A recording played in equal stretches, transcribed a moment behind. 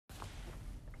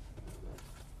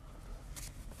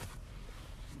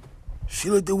She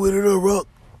like the way that I rock.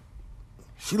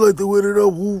 She like the way that I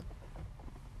whoop.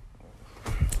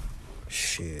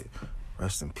 Shit.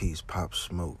 Rest in peace, Pop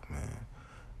Smoke, man.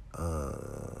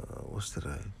 What's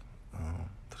today?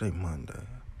 Today Monday.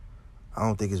 I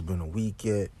don't think it's been a week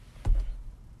yet.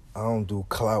 I don't do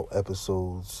clout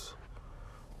episodes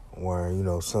where,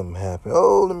 something happened.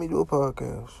 Oh, let me do a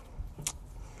podcast.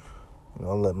 I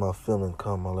let my feeling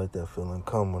come. I let that feeling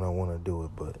come when I want to do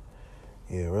it. But,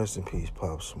 yeah, rest in peace,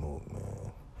 Pop Smoke,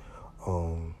 man.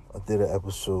 I did an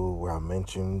episode where I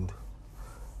mentioned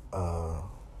that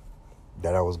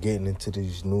I was getting into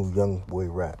these new young boy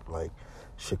rap. Like,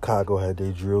 Chicago had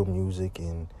their drill music,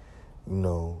 and,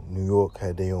 New York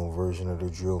had their own version of the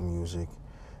drill music.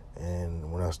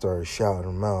 And when I started shouting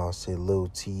them out, I said Lil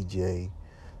TJ,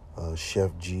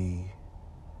 Chef G,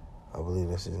 I believe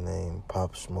that's his name,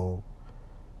 Pop Smoke.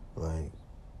 Like,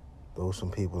 those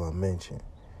some people I mentioned.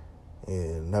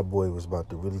 And that boy was about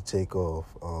to really take off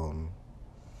and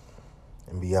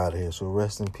be out of here. So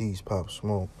rest in peace, Pop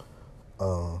Smoke.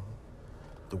 The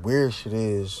weird shit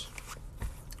is,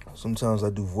 sometimes I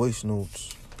do voice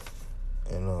notes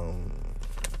and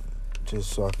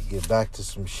just so I can get back to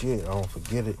some shit. I don't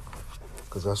forget it.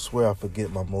 Because I swear I forget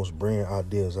my most brilliant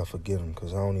ideas. I forget them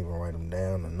because I don't even write them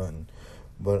down or nothing.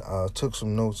 But I took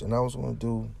some notes, and I was going to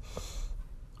do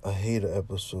a hater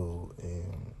episode.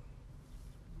 And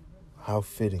how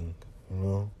fitting,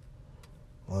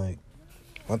 Like,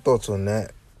 my thoughts on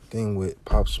that thing with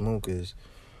Pop Smoke is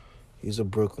he's a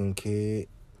Brooklyn kid.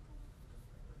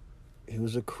 He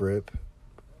was a Crip.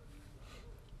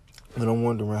 And I'm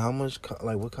wondering how much,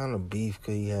 what kind of beef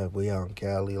could he have way out in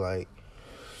Cali? Like,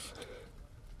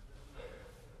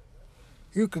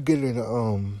 you could get in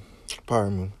you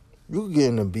could get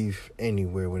in a beef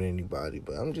anywhere with anybody,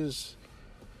 but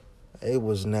it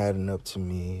wasn't adding up to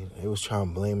me. It was trying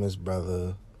to blame his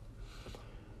brother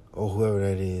or whoever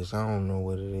that is. I don't know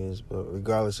what it is, but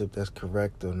regardless if that's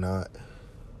correct or not,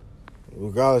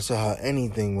 regardless of how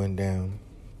anything went down,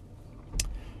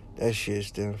 that shit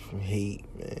stemmed from hate,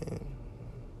 man.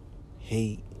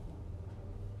 Hate.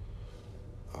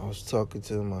 I was talking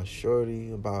to my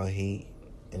shorty about hate,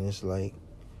 and it's like,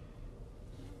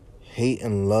 hate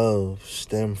and love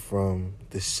stem from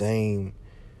the same,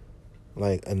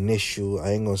 initial,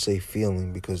 I ain't gonna say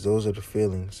feeling, because those are the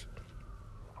feelings.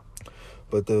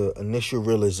 But the initial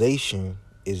realization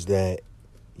is that,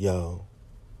 yo,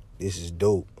 this is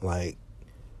dope. Like,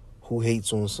 who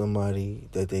hates on somebody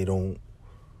that they don't,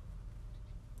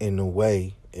 in a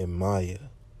way, admire?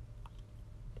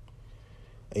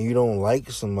 And you don't like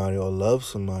somebody or love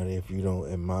somebody if you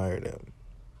don't admire them.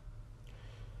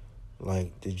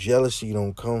 Like, the jealousy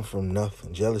don't come from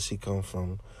nothing. Jealousy come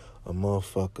from a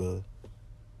motherfucker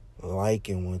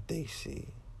liking what they see.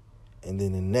 And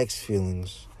then the next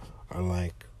feelings are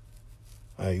like,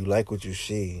 you like what you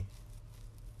see.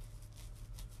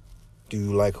 Do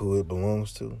you like who it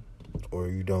belongs to? Or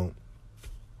you don't?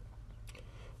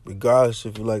 Regardless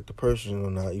if you like the person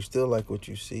or not, you still like what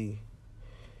you see.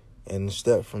 And the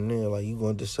step from there, you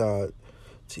going to decide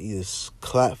to either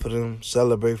clap for them,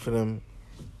 celebrate for them,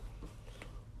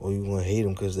 or you going to hate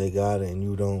them because they got it and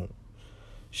you don't.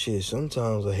 Shit,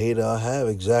 sometimes a hater will have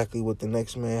exactly what the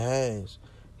next man has.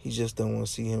 He just don't want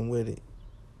to see him with it.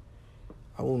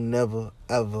 I will never,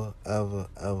 ever, ever,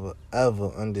 ever, ever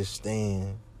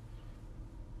understand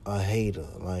a hater.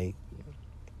 Like,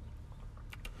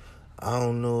 I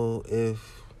don't know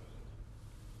if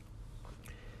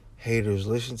haters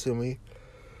listen to me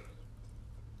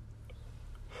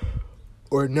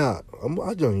or not.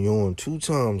 I done yawned 2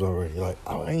 times already. Like,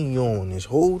 I ain't yawned this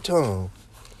whole time.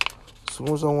 As soon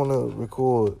as I want to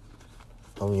record,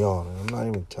 I'm yawning. I'm not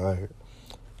even tired.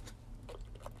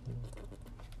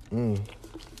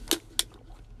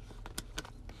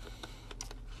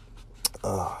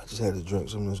 I just had to drink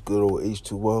some of this good old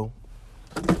H2O.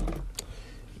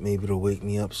 Maybe it'll wake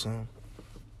me up some.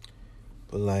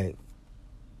 But,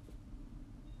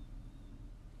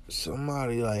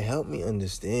 somebody, help me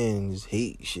understand this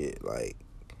hate shit.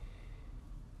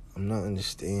 I'm not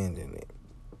understanding it.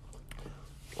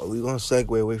 Well, we're going to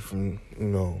segue away from,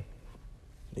 the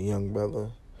young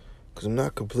brother. Because I'm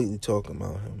not completely talking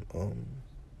about him.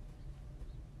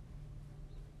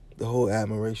 The whole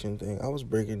admiration thing. I was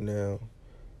breaking down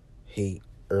hate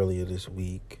earlier this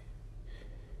week.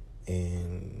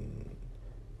 And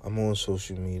I'm on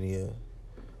social media.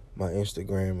 My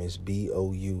Instagram is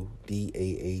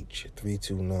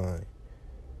BOUDAH329.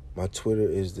 My Twitter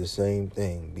is the same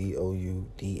thing,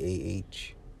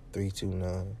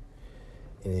 BOUDAH329.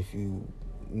 And if you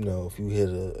hit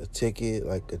a ticket,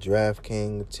 like a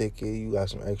DraftKings ticket, you got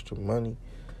some extra money,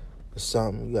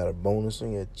 something. You got a bonus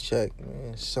on your check,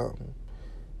 man. Something.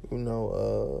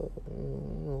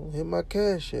 Hit my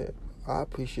cash app. I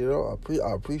appreciate it all. I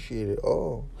appreciate it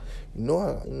all.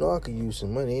 I could use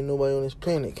some money. Ain't nobody on this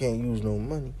planet can't use no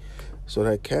money. So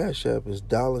that cash app is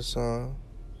 $BOUDAH.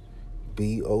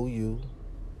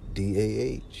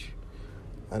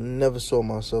 I never saw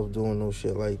myself doing no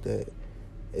shit like that.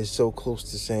 It's so close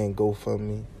to saying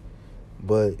GoFundMe,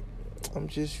 but I'm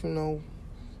just, you know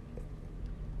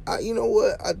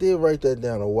what? I did write that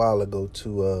down a while ago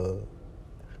to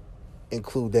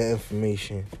include that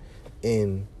information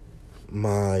in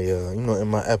my, in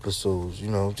my episodes,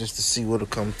 just to see what'll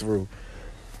come through.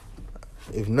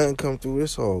 If nothing come through,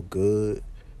 it's all good.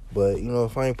 But,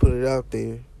 if I ain't put it out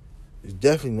there, it's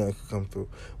definitely nothing could come through.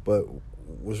 But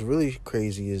what's really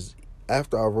crazy is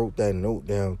after I wrote that note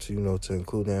down to, to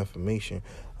include that information,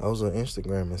 I was on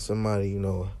Instagram and somebody,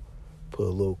 put a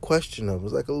little question up. It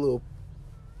was like a little,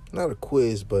 not a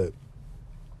quiz, but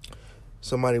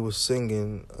somebody was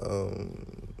singing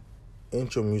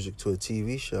intro music to a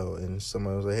TV show, and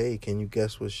somebody was like, hey, can you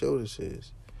guess what show this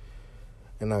is?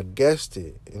 And I guessed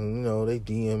it, and, they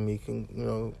DM me,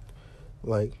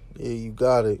 yeah, you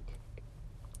got it.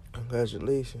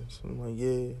 Congratulations. I'm like,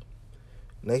 yeah.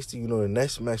 Next thing you know, the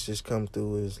next message come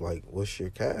through is like, what's your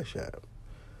cash app?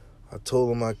 I told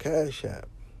them my cash app.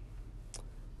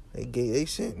 They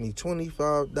sent me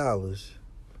 $25.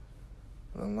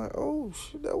 I'm like, oh,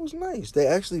 shit, that was nice. They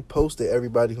actually posted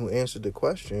everybody who answered the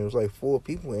question. It was like 4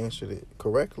 people answered it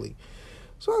correctly.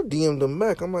 So I DM'd them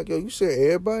back. I'm like, yo, you said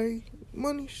everybody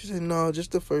money? She said, no,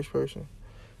 just the first person.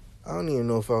 I don't even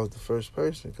know if I was the first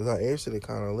person because I answered it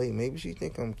kind of late. Maybe she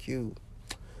think I'm cute.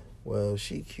 Well,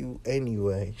 she cute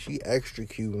anyway. She extra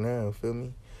cute now, feel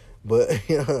me? But,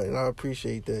 and I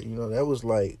appreciate that. She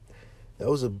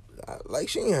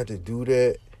ain't had to do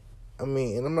that. I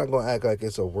mean, and I'm not going to act like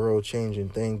it's a world-changing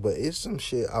thing, but it's some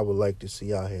shit I would like to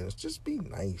see out here. It's just be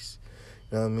nice.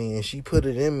 You know what I mean? And she put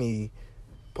it in me,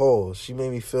 pause. She made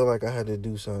me feel like I had to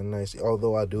do something nice.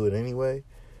 Although I do it anyway,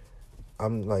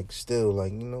 I'm still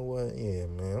you know what? Yeah,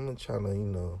 man, I'm going to try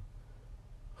to,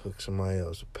 hook somebody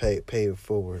else, pay it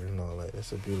forward and all that.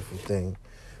 That's a beautiful thing.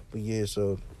 But yeah,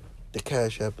 so the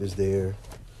Cash App is there.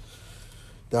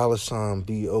 $BOUDAH.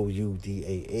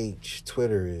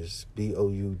 Twitter is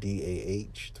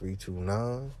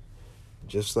BOUDAH329.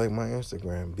 Just like my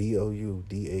Instagram,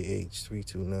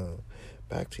 BOUDAH329.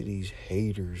 Back to these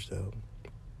haters though.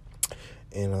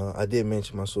 And I did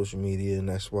mention my social media, and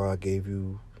that's why I gave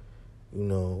you,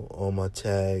 all my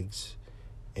tags,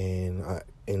 and I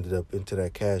ended up into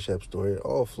that Cash App story. It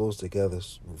all flows together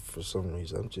for some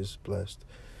reason. I'm just blessed.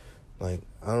 I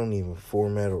don't even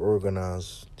format or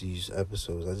organize these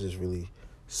episodes. I just really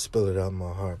spill it out of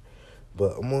my heart.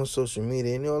 But I'm on social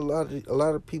media, and a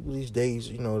lot of people these days,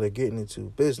 they're getting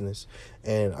into business.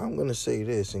 And I'm gonna say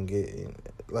this and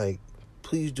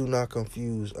please do not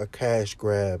confuse a cash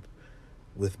grab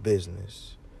with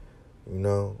business.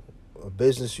 A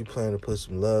business you plan to put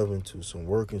some love into, some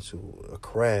work into, a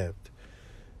craft.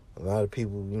 A lot of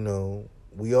people,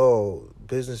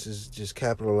 businesses just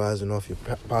capitalizing off your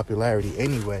popularity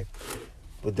anyway.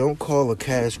 But don't call a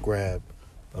cash grab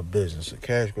a business. A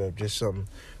cash grab just something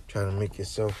trying to make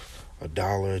yourself $1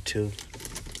 or $2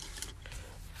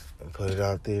 and put it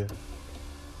out there.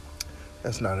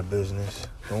 That's not a business.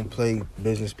 Don't play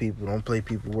business people. Don't play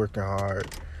people working hard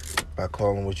by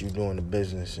calling what you're doing a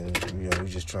business, and you're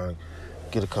just trying to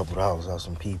get a couple dollars out of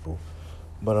some people.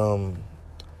 But on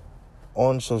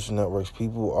social networks,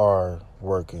 people are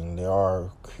working, they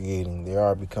are creating, they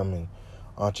are becoming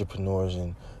entrepreneurs,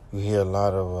 and you hear a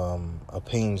lot of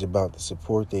opinions about the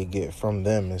support they get from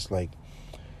them. It's like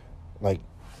a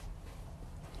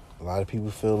lot of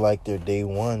people feel like their day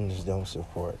ones don't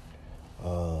support,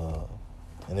 and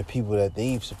the people that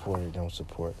they've supported don't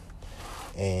support.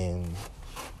 And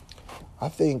I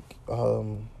think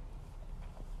I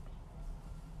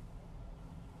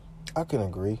can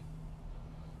agree.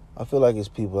 I feel like it's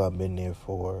people I've been there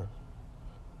for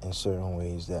in certain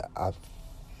ways that I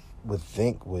would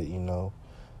think would,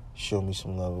 show me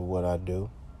some love of what I do.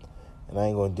 And I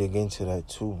ain't going to dig into that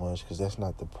too much because that's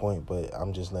not the point, but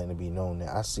I'm just letting it be known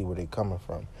that I see where they're coming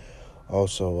from.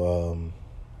 Also,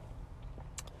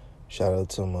 shout out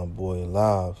to my boy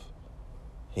Live.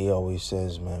 He always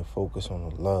says, man, focus on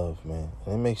the love, man.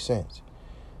 And it makes sense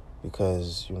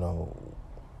because,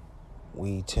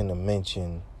 we tend to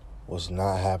mention what's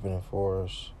not happening for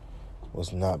us,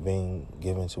 what's not being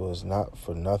given to us, not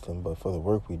for nothing, but for the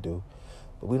work we do.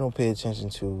 But we don't pay attention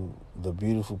to the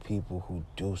beautiful people who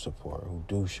do support, who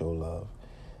do show love.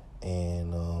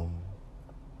 And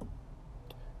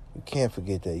You can't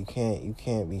forget that. You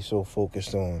can't be so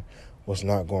focused on what's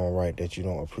not going right that you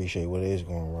don't appreciate what is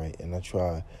going right. And I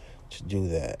try to do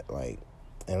that. Like,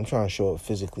 and I'm trying to show it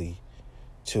physically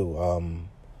too.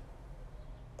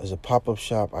 As a pop-up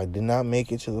shop, I did not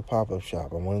make it to the pop-up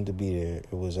shop. I wanted to be there.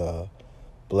 It was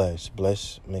Bless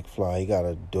McFly. He got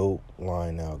a dope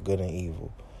line now, Good and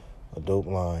Evil, a dope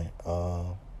line.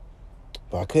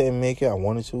 But I couldn't make it. I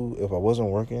wanted to. If I wasn't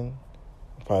working,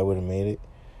 I probably would have made it.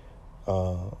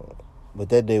 But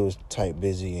that day was tight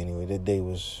busy anyway. That day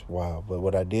was wild. But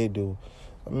what I did do,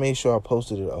 I made sure I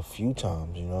posted it a few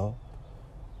times,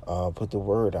 put the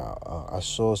word out. I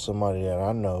saw somebody that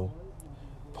I know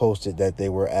posted that they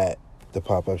were at the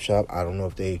pop-up shop. I don't know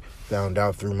if they found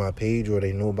out through my page or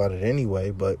they knew about it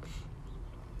anyway, but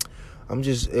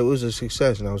it was a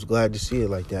success, and I was glad to see it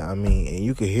like that. I mean, and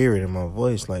you could hear it in my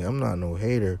voice. Like, I'm not no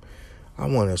hater. I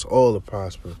want us all to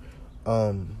prosper.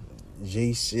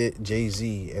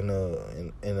 Jay-Z in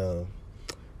a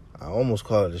I almost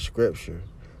call it a scripture,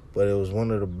 but it was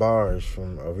one of the bars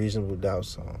from a Reasonable Doubt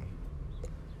song.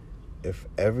 If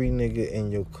every nigga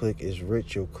in your clique is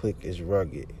rich, your clique is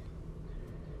rugged.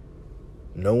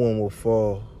 No one will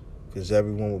fall because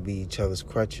everyone will be each other's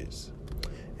crutches.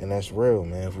 And that's real,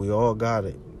 man. If we all got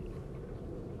it,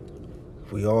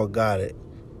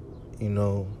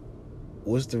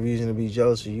 what's the reason to be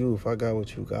jealous of you if I got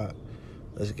what you got?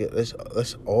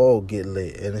 Let's all get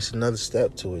lit. And it's another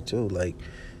step to it too. Like,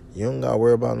 you don't gotta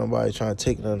worry about nobody trying to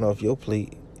take nothing off your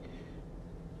plate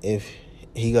if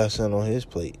he got something on his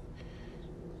plate.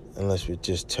 Unless we're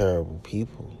just terrible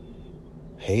people.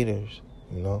 Haters,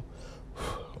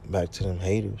 Back to them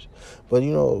haters. But,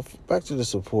 back to the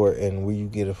support and where you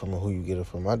get it from and who you get it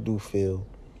from. I do feel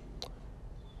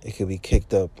it could be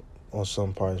kicked up on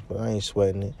some parts, but I ain't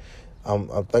sweating it. I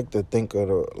like to think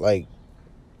of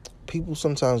people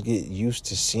sometimes get used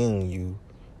to seeing you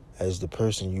as the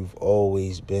person you've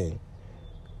always been.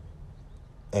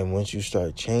 And once you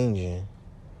start changing,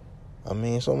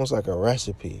 it's almost like a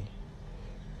recipe.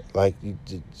 Like,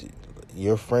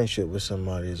 your friendship with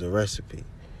somebody is a recipe.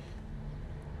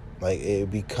 Like,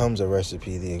 it becomes a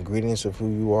recipe. The ingredients of who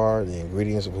you are, the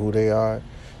ingredients of who they are,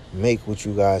 make what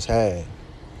you guys have.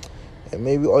 And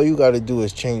maybe all you got to do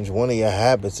is change one of your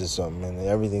habits or something, and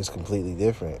everything's completely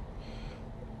different.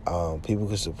 People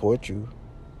can support you,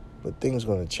 but things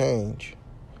going to change.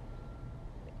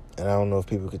 And I don't know if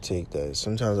people could take that.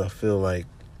 Sometimes I feel like,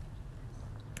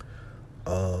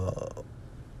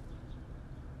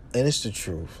 and it's the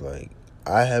truth, like,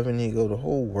 I have an ego, the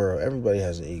whole world, everybody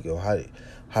has an ego.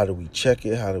 How do we check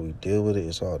it? How do we deal with it?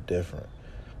 It's all different.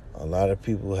 A lot of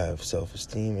people have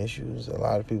self-esteem issues. A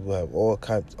lot of people have all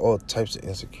types of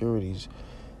insecurities.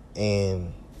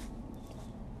 And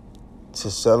to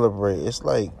celebrate, it's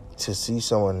like to see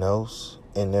someone else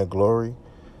in their glory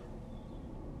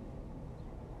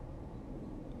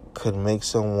could make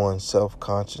someone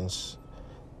self-conscious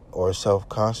or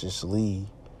self-consciously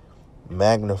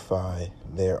magnify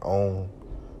their own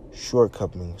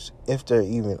shortcomings, if there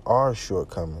even are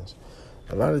shortcomings.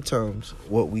 A lot of times,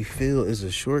 what we feel is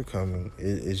a shortcoming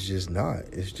is just not.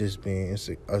 It's just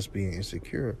us being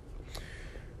insecure.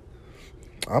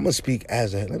 I'm gonna speak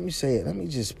let me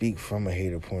just speak from a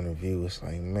hater point of view. It's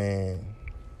like, man,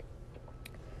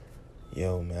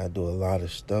 I do a lot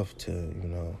of stuff to,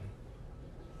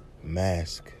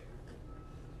 mask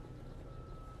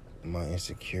my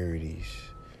insecurities,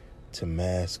 to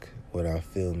mask what I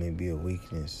feel may be a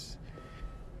weakness.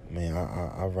 Man,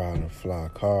 I ride in fly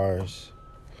cars.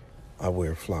 I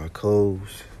wear fly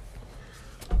clothes.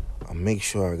 I make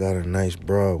sure I got a nice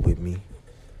broad with me.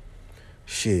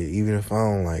 Shit, even if I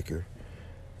don't like her,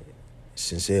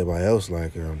 since everybody else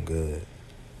like her, I'm good.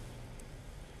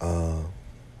 I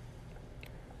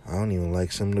don't even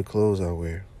like some of the clothes I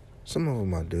wear. Some of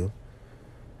them I do.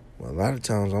 But a lot of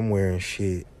times I'm wearing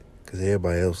shit because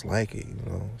everybody else like it,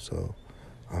 so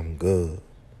I'm good.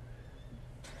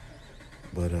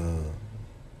 But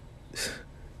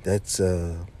that's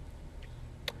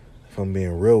if I'm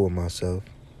being real with myself,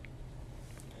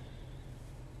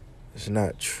 it's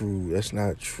not true. That's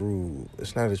not true.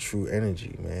 It's not a true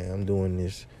energy, man. I'm doing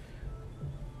this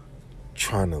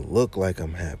trying to look like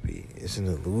I'm happy. It's an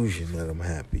illusion that I'm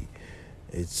happy.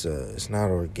 It's not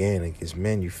organic. It's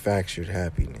manufactured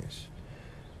happiness.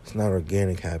 It's not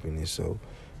organic happiness. So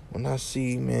when I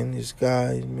see, man, this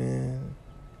guy, man,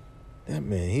 that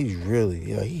man, he's really,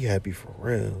 he happy for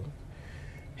real.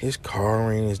 His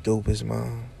car ain't as dope as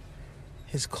mine.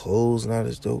 His clothes not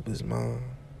as dope as mine.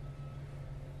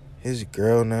 His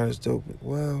girl not as dope.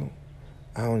 Well,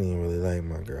 I don't even really like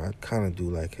my girl. I kind of do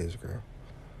like his girl.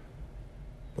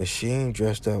 But she ain't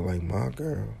dressed up like my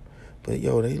girl. But,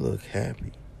 yo, they look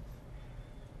happy.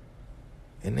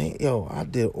 And I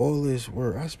did all this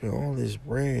work. I spent all this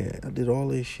bread. I did all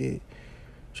this shit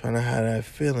trying to have that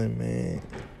feeling, man.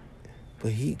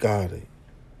 But he got it.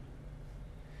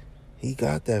 He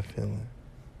got that feeling.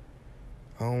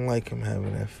 I don't like him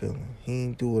having that feeling. He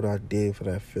ain't do what I did for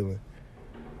that feeling.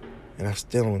 And I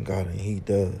still ain't got it. He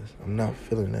does. I'm not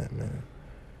feeling that, man.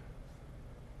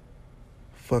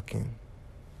 Fucking.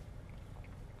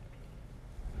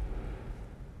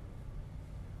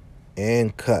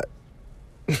 And cut.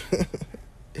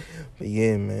 But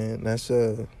yeah, man, that's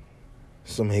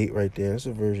some hate right there. That's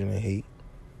a version of hate.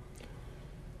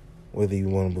 Whether you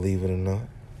want to believe it or not.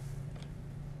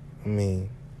 I mean,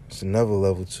 it's another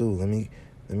level too. Let me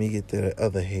get to the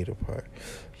other hater part.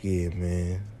 Yeah,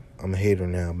 man. I'm a hater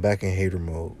now. I'm back in hater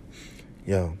mode.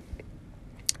 Yo,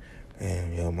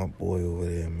 my boy over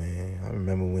there, man. I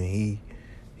remember when he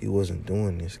wasn't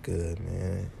doing this good,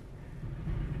 man.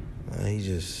 He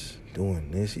just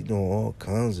doing this. He doing all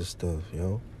kinds of stuff,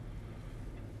 yo.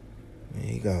 Man,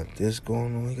 he got this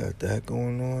going on. He got that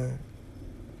going on.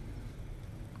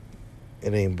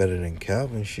 It ain't better than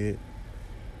Calvin shit.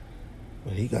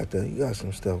 But he got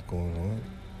some stuff going on.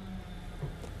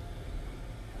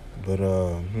 But,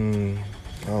 I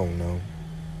don't know.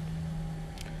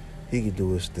 He could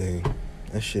do his thing.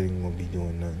 That shit ain't gonna be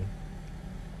doing nothing.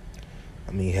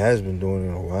 I mean, he has been doing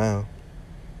it a while.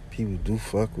 People do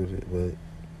fuck with it, but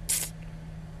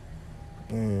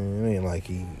it ain't like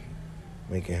he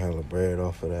making hella bread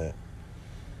off of that.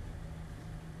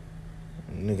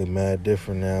 Nigga mad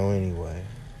different now anyway.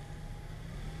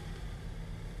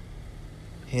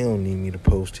 He don't need me to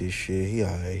post his shit. He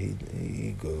alright.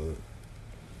 He good.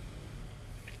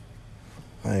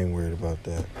 I ain't worried about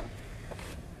that.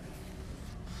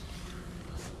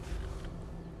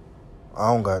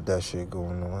 I don't got that shit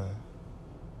going on.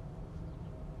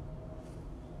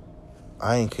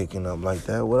 I ain't kicking up like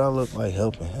that. What I look like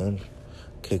helping him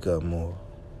kick up more.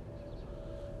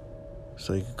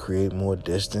 So he can create more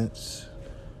distance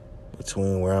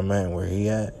between where I'm at and where he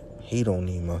at. He don't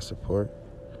need my support.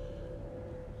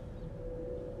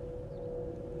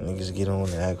 Niggas get on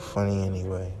and act funny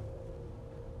anyway.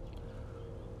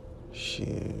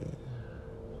 Shit.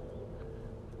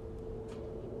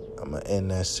 I'm going to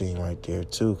end that scene right there,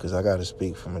 too, because I got to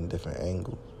speak from a different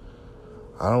angle.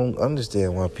 I don't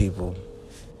understand why it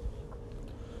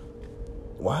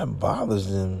bothers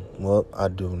them. Well, I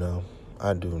do know.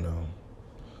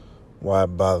 Why it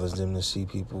bothers them to see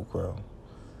people grow.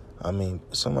 I mean,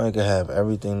 somebody could have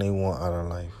everything they want out of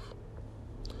life.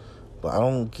 But I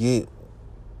don't get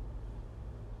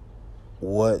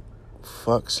what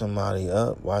fucks somebody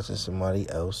up watching somebody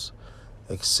else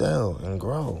excel and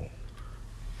grow.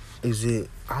 Is it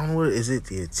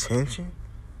the attention?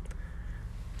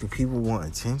 Do people want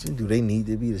attention? Do they need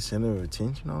to be the center of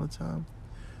attention all the time?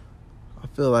 I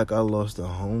feel like I lost a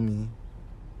homie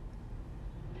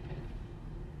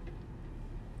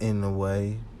in a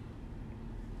way.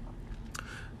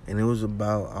 And it was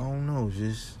about, I don't know,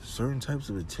 just certain types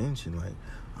of attention. Like,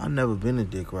 I've never been a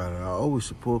dick rider. I always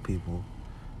support people.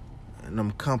 And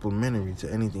I'm complimentary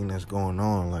to anything that's going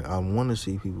on. Like, I want to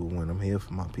see people win. I'm here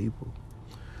for my people.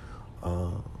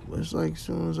 But it's like, as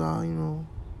soon as I,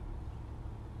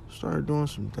 started doing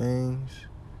some things,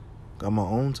 got my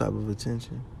own type of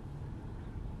attention.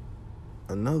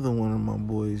 Another one of my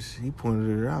boys, he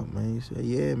pointed it out, man. He said,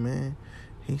 yeah, man,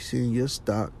 he seen your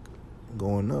stock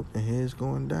going up and his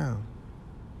going down.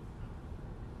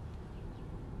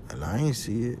 And I ain't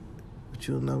see it, but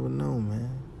you'll never know,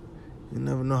 man. You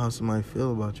never know how somebody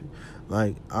feel about you.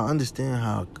 Like, I understand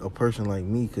how a person like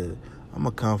me I'm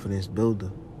a confidence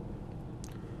builder.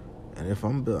 And if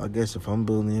I'm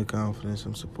building your confidence,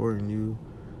 I'm supporting you,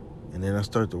 and then I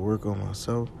start to work on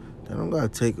myself, then I don't gotta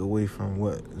take away from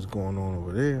what is going on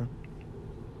over there.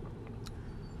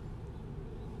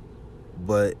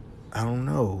 But I don't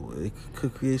know. It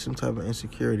could create some type of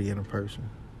insecurity in a person.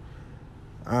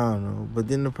 I don't know. But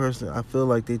then the person, I feel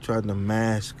like they tried to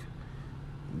mask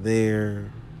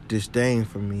their disdain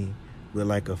for me with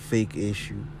like a fake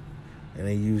issue. And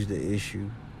they used the issue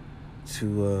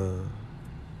to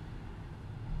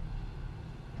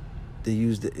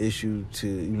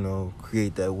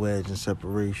create that wedge and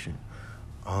separation.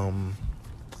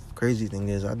 Crazy thing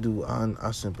is,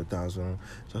 I sympathize with him.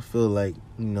 So I feel like,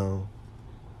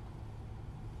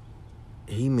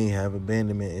 he may have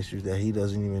abandonment issues that he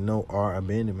doesn't even know are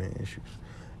abandonment issues.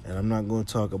 And I'm not going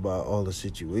to talk about all the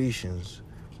situations,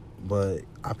 but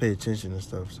I pay attention to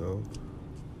stuff. So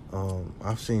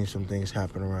I've seen some things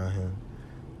happen around him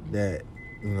that,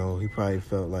 he probably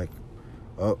felt like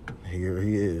Oh, here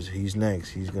he is. He's next.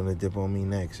 He's gonna dip on me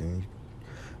next, and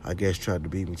I guess tried to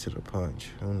beat me to the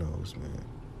punch. Who knows, man?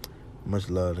 Much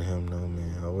love to him, though,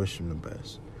 man. I wish him the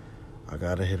best. I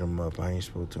gotta hit him up. I ain't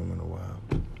spoke to him in a while.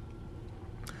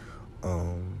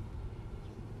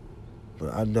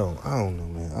 But I don't know,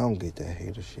 man. I don't get that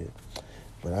hater shit.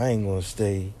 But I ain't gonna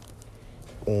stay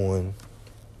on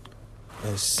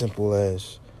as simple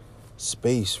as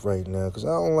space right now, because I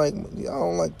don't like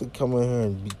to come in here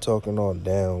and be talking all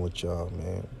down with y'all,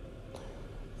 man.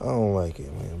 I don't like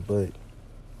it, man. But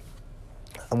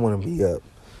I want to be up.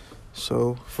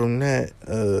 So from that,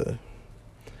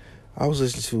 I was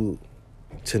listening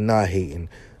to Not Hating.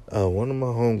 One of my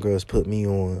homegirls put me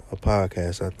on a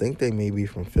podcast. I think they may be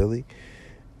from Philly,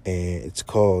 and it's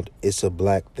called It's a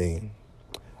Black Thing.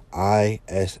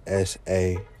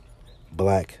 ISSA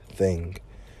Black Thing.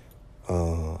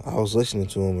 I was listening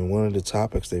to them, and one of the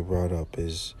topics they brought up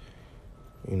is,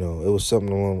 it was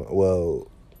something along,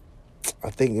 I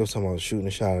think it was talking about shooting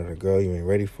a shot at a girl you ain't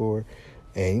ready for.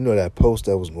 And that post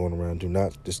that was going around, do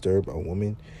not disturb a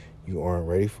woman you aren't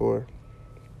ready for.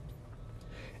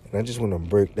 And I just want to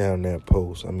break down that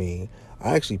post. I mean,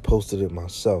 I actually posted it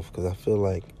myself because I feel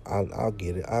like I'll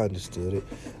get it. I understood it.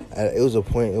 It was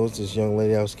this young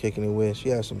lady I was kicking it with. She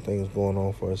had some things going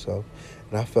on for herself.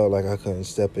 And I felt like I couldn't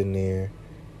step in there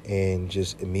and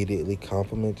just immediately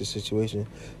compliment the situation.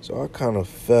 So I kind of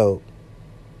felt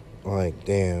like,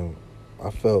 damn,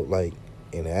 I felt like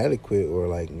inadequate, or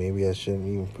like maybe I shouldn't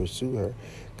even pursue her.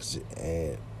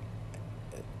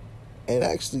 And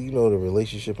actually, the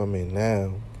relationship I'm in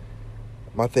now,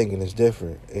 my thinking is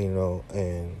different,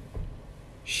 and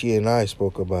she and I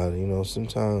spoke about it.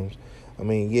 Sometimes,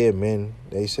 men,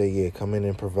 they say, come in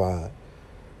and provide.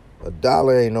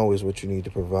 $1 ain't always what you need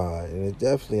to provide. And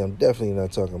I'm definitely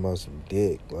not talking about some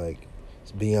dick. Like,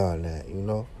 it's beyond that,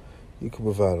 You can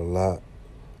provide a lot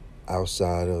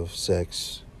outside of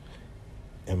sex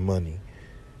and money.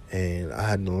 And I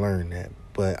had to learn that.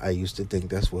 But I used to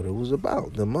think that's what it was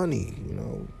about, the money,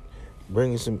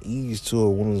 bringing some ease to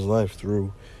a woman's life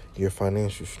through your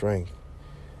financial strength.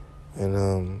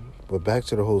 And but back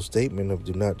to the whole statement of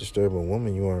do not disturb a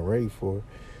woman you aren't ready for.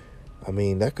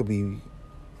 That could be,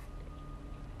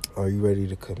 are you ready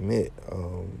to commit?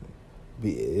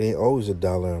 It ain't always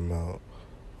 $1 amount.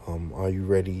 Are you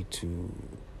ready to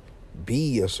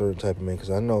be a certain type of man? Because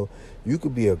I know you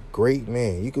could be a great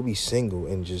man. You could be single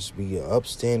and just be an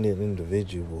upstanding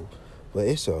individual. But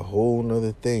it's a whole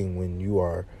nother thing when you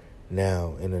are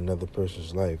now in another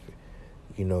person's life.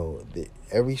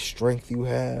 Every strength you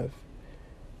have,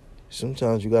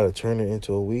 sometimes you got to turn it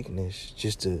into a weakness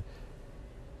just to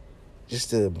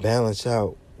balance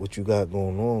out what you got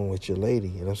going on with your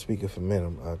lady. And I'm speaking for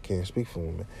men. I can't speak for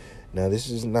women. Now, this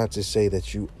is not to say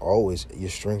that your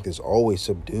strength is always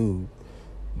subdued,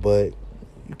 but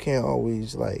you can't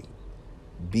always,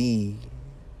 be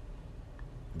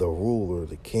the ruler,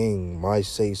 the king. My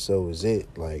say-so is it,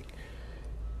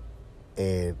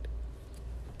 and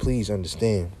please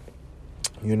understand,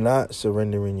 you're not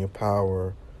surrendering your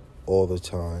power all the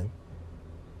time.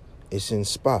 It's in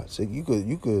spots. It could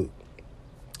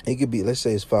be, let's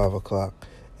say it's 5 o'clock,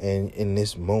 and in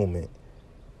this moment,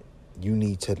 you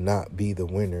need to not be the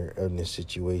winner in this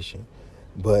situation.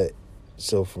 But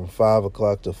so from 5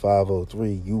 o'clock to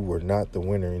 5:03, you were not the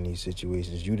winner in these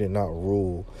situations. You did not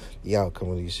rule the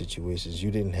outcome of these situations. You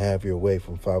didn't have your way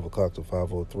from 5 o'clock to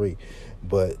 5:03.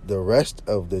 But the rest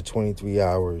of the 23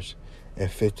 hours and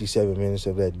 57 minutes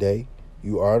of that day,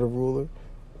 you are the ruler.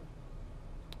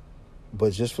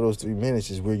 But just for those 3 minutes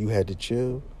is where you had to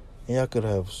chill, and y'all could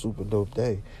have a super dope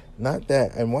day. Not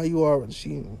that, and while you are,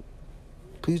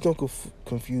 please don't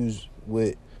confuse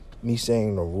with me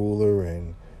saying the ruler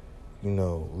and,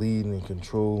 leading and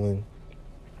controlling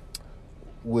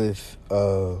with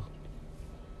the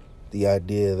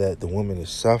idea that the woman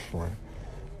is suffering.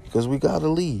 Because we got to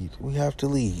lead. We have to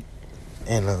lead.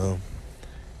 And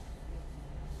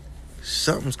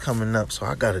something's coming up, so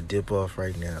I got to dip off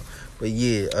right now. But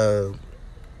yeah,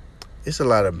 it's a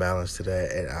lot of balance to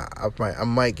that. And I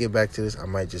might get back to this. I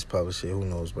might just publish it. Who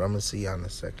knows? But I'm going to see y'all in a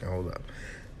second. Hold up.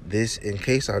 This, in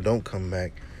case I don't come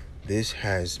back, this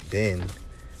has been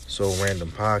So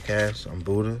Random Podcast. I'm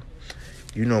Buddha.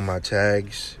 You know my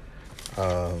tags.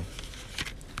 Until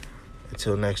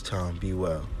next time, be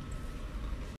well.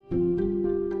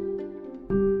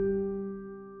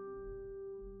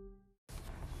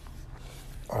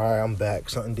 Alright, I'm back.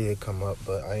 Something did come up,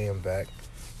 but I am back.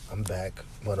 I'm back.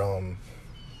 But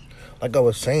like I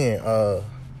was saying,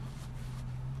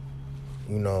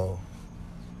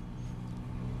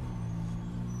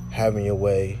 having your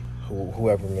way,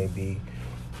 whoever it may be.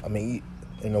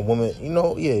 And a woman,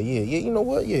 yeah. You know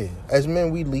what? Yeah. As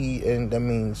men, we lead, and that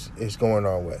means it's going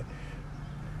our way.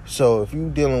 So if you're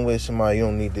dealing with somebody you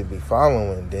don't need to be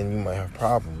following, then you might have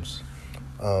problems.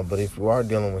 But if you are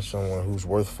dealing with someone who's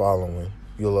worth following,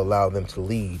 you'll allow them to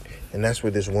lead. And that's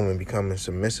where this woman becoming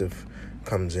submissive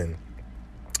comes in.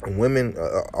 And women,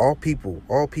 all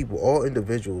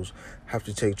individuals have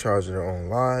to take charge of their own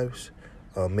lives,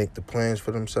 make the plans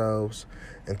for themselves,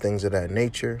 and things of that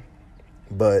nature.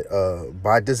 But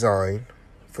by design,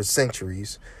 for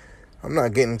centuries, I'm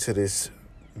not getting into this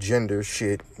gender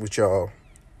shit with y'all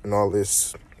and all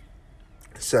this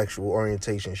sexual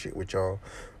orientation shit with y'all.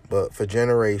 But for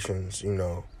generations,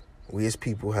 we as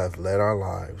people have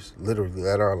literally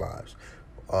led our lives.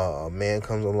 A man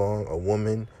comes along, a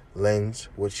woman lends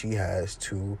what she has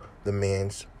to the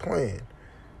man's plan.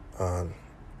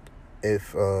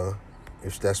 If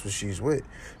that's what she's with.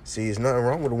 See, there's nothing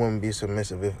wrong with a woman being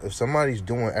submissive. If somebody's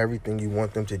doing everything you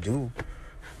want them to do,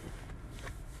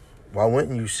 why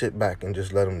wouldn't you sit back and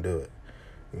just let them do it?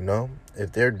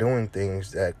 If they're doing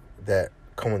things that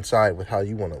coincide with how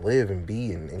you want to live and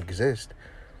be and exist,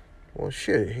 well,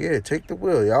 shit, yeah, take the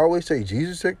wheel. You always say,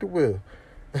 Jesus, take the wheel.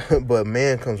 But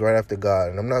man comes right after God.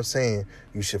 And I'm not saying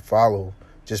you should follow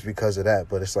just because of that.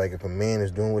 But it's like if a man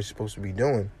is doing what he's supposed to be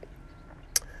doing,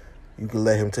 you can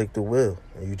let him take the wheel.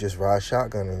 And you just ride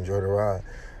shotgun and enjoy the ride.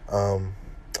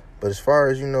 But as far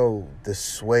as, the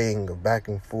swaying of back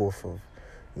and forth of,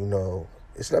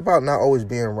 it's about not always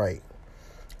being right.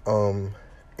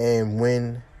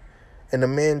 And the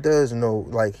man does know,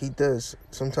 like he does.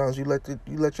 Sometimes you let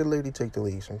your lady take the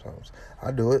lead. Sometimes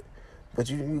I do it, but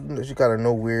you gotta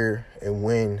know where and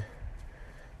when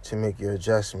to make your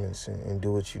adjustments and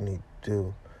do what you need to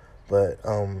do. But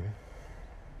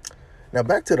now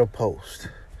back to the post,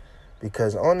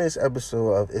 because on this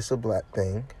episode of It's a Black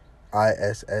Thing,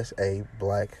 ISSA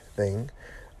Black Thing,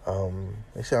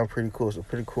 they sound pretty cool. It's a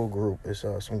pretty cool group. It's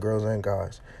some girls and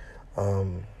guys.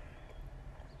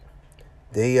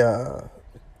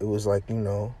 It was like,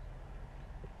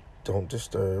 don't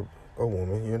disturb a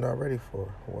woman you're not ready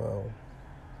for. Well,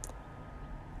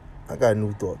 I got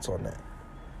new thoughts on that.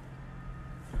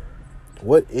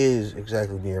 What is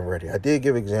exactly being ready? I did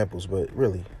give examples, but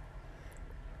really,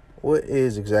 what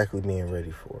is exactly being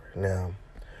ready for? Now,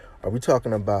 are we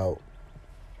talking about,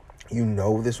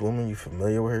 this woman, you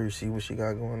familiar with her, you see what she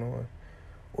got going on?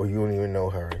 Or you don't even know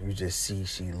her, you just see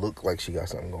she look like she got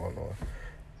something going on.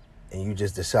 And you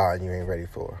just decide you ain't ready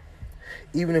for her.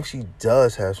 Even if she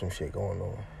does have some shit going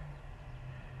on.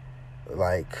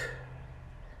 Like,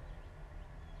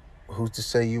 who's to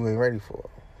say you ain't ready for her?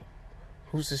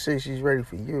 Who's to say she's ready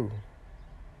for you?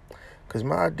 Because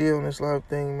my idea on this love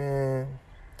thing, man,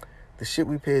 the shit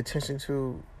we pay attention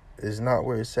to is not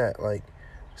where it's at. Like,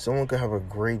 someone could have a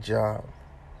great job,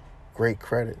 great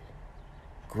credit,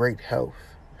 great health,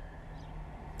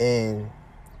 and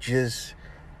just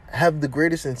have the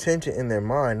greatest intention in their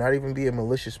mind, not even be a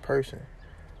malicious person,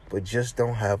 but just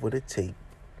don't have what it takes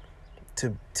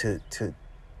to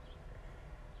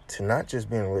not just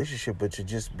be in a relationship, but to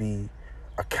just be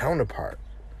a counterpart.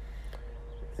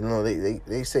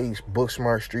 They say book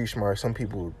smart, street smart. Some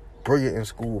people brilliant in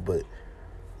school, but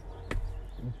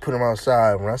put them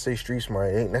outside. When I say street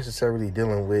smart, it ain't necessarily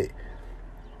dealing with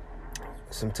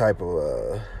some type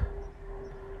of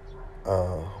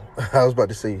I was about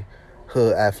to say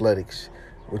hood athletics,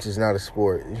 which is not a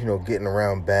sport, getting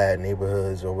around bad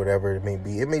neighborhoods or whatever it may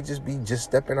be. It may just be just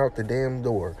stepping out the damn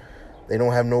door. They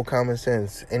don't have any common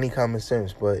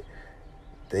sense, but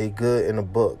they good in a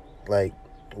book. Like,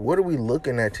 what are we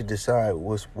looking at to decide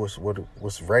what's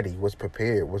ready, what's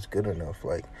prepared, what's good enough?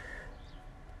 Like,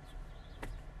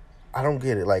 I don't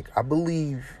get it. Like, I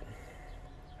believe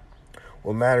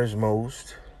what matters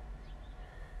most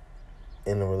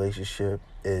in a relationship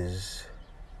is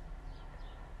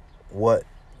what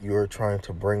you're trying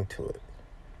to bring to it,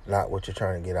 not what you're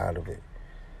trying to get out of it.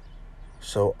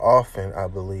 So often, I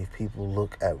believe people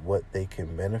look at what they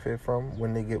can benefit from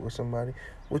when they get with somebody,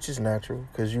 which is natural,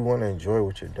 because you want to enjoy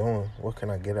what you're doing. What can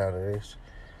I get out of this?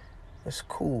 It's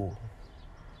cool.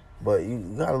 But you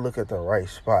got to look at the right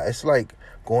spot. It's like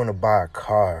going to buy a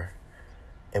car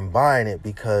and buying it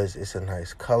because it's a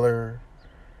nice color,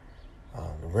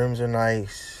 the rims are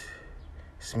nice,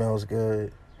 smells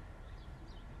good,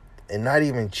 and not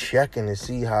even checking to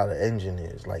see how the engine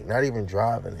is, like not even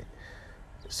driving it.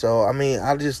 So, I mean,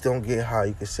 I just don't get how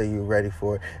you can say you're ready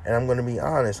for it. And I'm going to be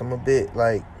honest, I'm a bit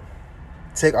like,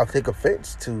 I'll take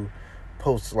offense to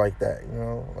posts like that,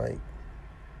 like,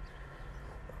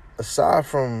 aside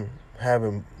from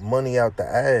having money out the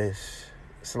ass,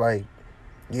 it's like,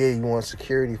 yeah, you want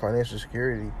security, financial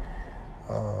security,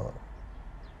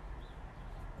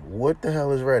 What the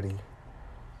hell is ready?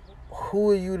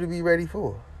 Who are you to be ready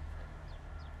for?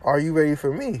 Are you ready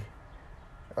for me?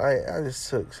 I just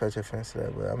took such offense to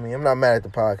that, but I mean, I'm not mad at the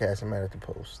podcast. I'm mad at the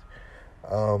post.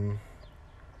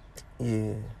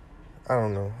 Yeah, I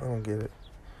don't know. I don't get it.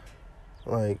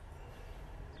 Like,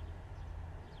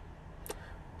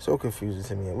 so confusing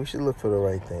to me. We should look for the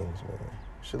right things, man.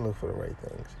 We should look for the right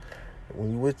things.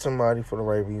 When you with somebody for the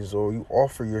right reasons, or you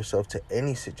offer yourself to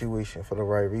any situation for the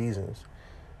right reasons,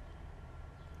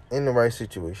 in the right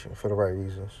situation for the right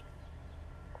reasons,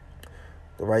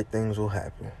 the right things will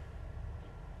happen.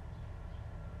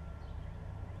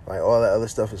 Like, all that other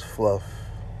stuff is fluff.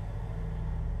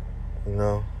 You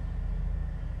know?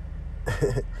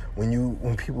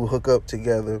 When people hook up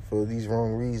together for these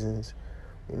wrong reasons,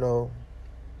 you know,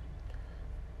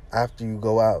 after you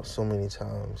go out so many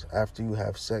times, after you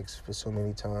have sex for so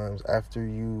many times, after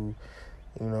you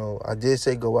know, I did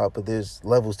say go out, but there's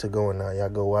levels to going now. Y'all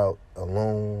go out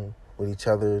alone with each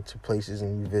other to places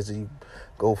and you visit. You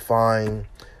go find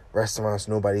restaurants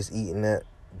nobody's eating at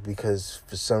because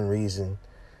for some reason,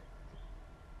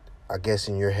 I guess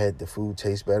in your head the food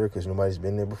tastes better because nobody's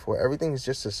been there before. Everything is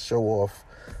just a show-off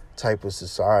type of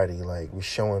society. Like, we're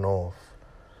showing off.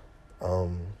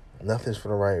 Nothing's for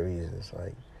the right reasons.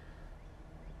 Like,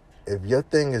 if your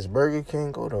thing is Burger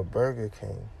King, go to Burger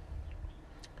King.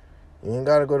 You ain't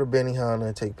got to go to Benihana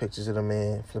and take pictures of the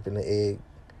man flipping the egg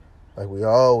like we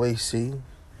always see.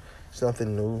 It's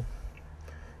nothing new.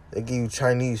 They give you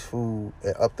Chinese food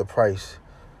and up the price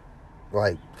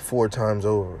like 4 times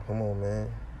over. Come on,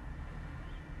 man.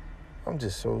 I'm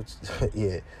just so...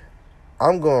 yeah.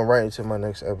 I'm going right into my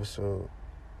next episode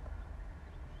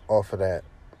off of that.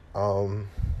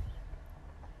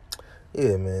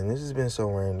 Yeah, man. This has been so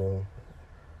random.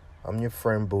 I'm your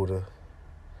friend Buddha.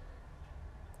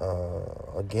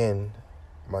 Again,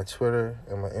 my Twitter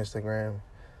and my Instagram,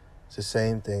 it's the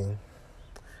same thing.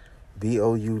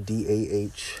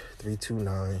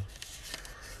 BOUDAH329.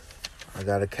 I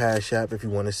got a Cash App if you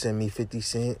want to send me 50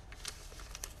 cents.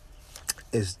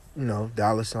 It's, $,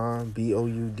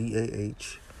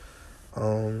 BOUDAH.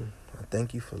 I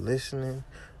thank you for listening.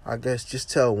 I guess just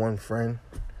tell one friend.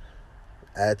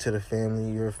 Add to the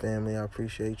family. You're a family. I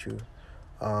appreciate you.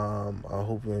 I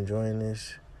hope you're enjoying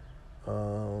this.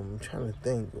 I'm trying to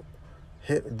think.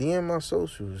 DM my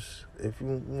socials if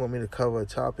you want me to cover a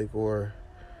topic, or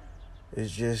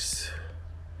it's just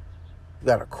you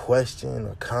got a question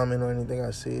or comment or anything I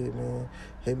said, man.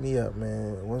 Hit me up,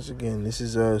 man. Once again, this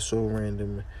is so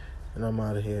random, and I'm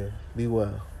out of here. Be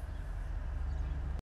well.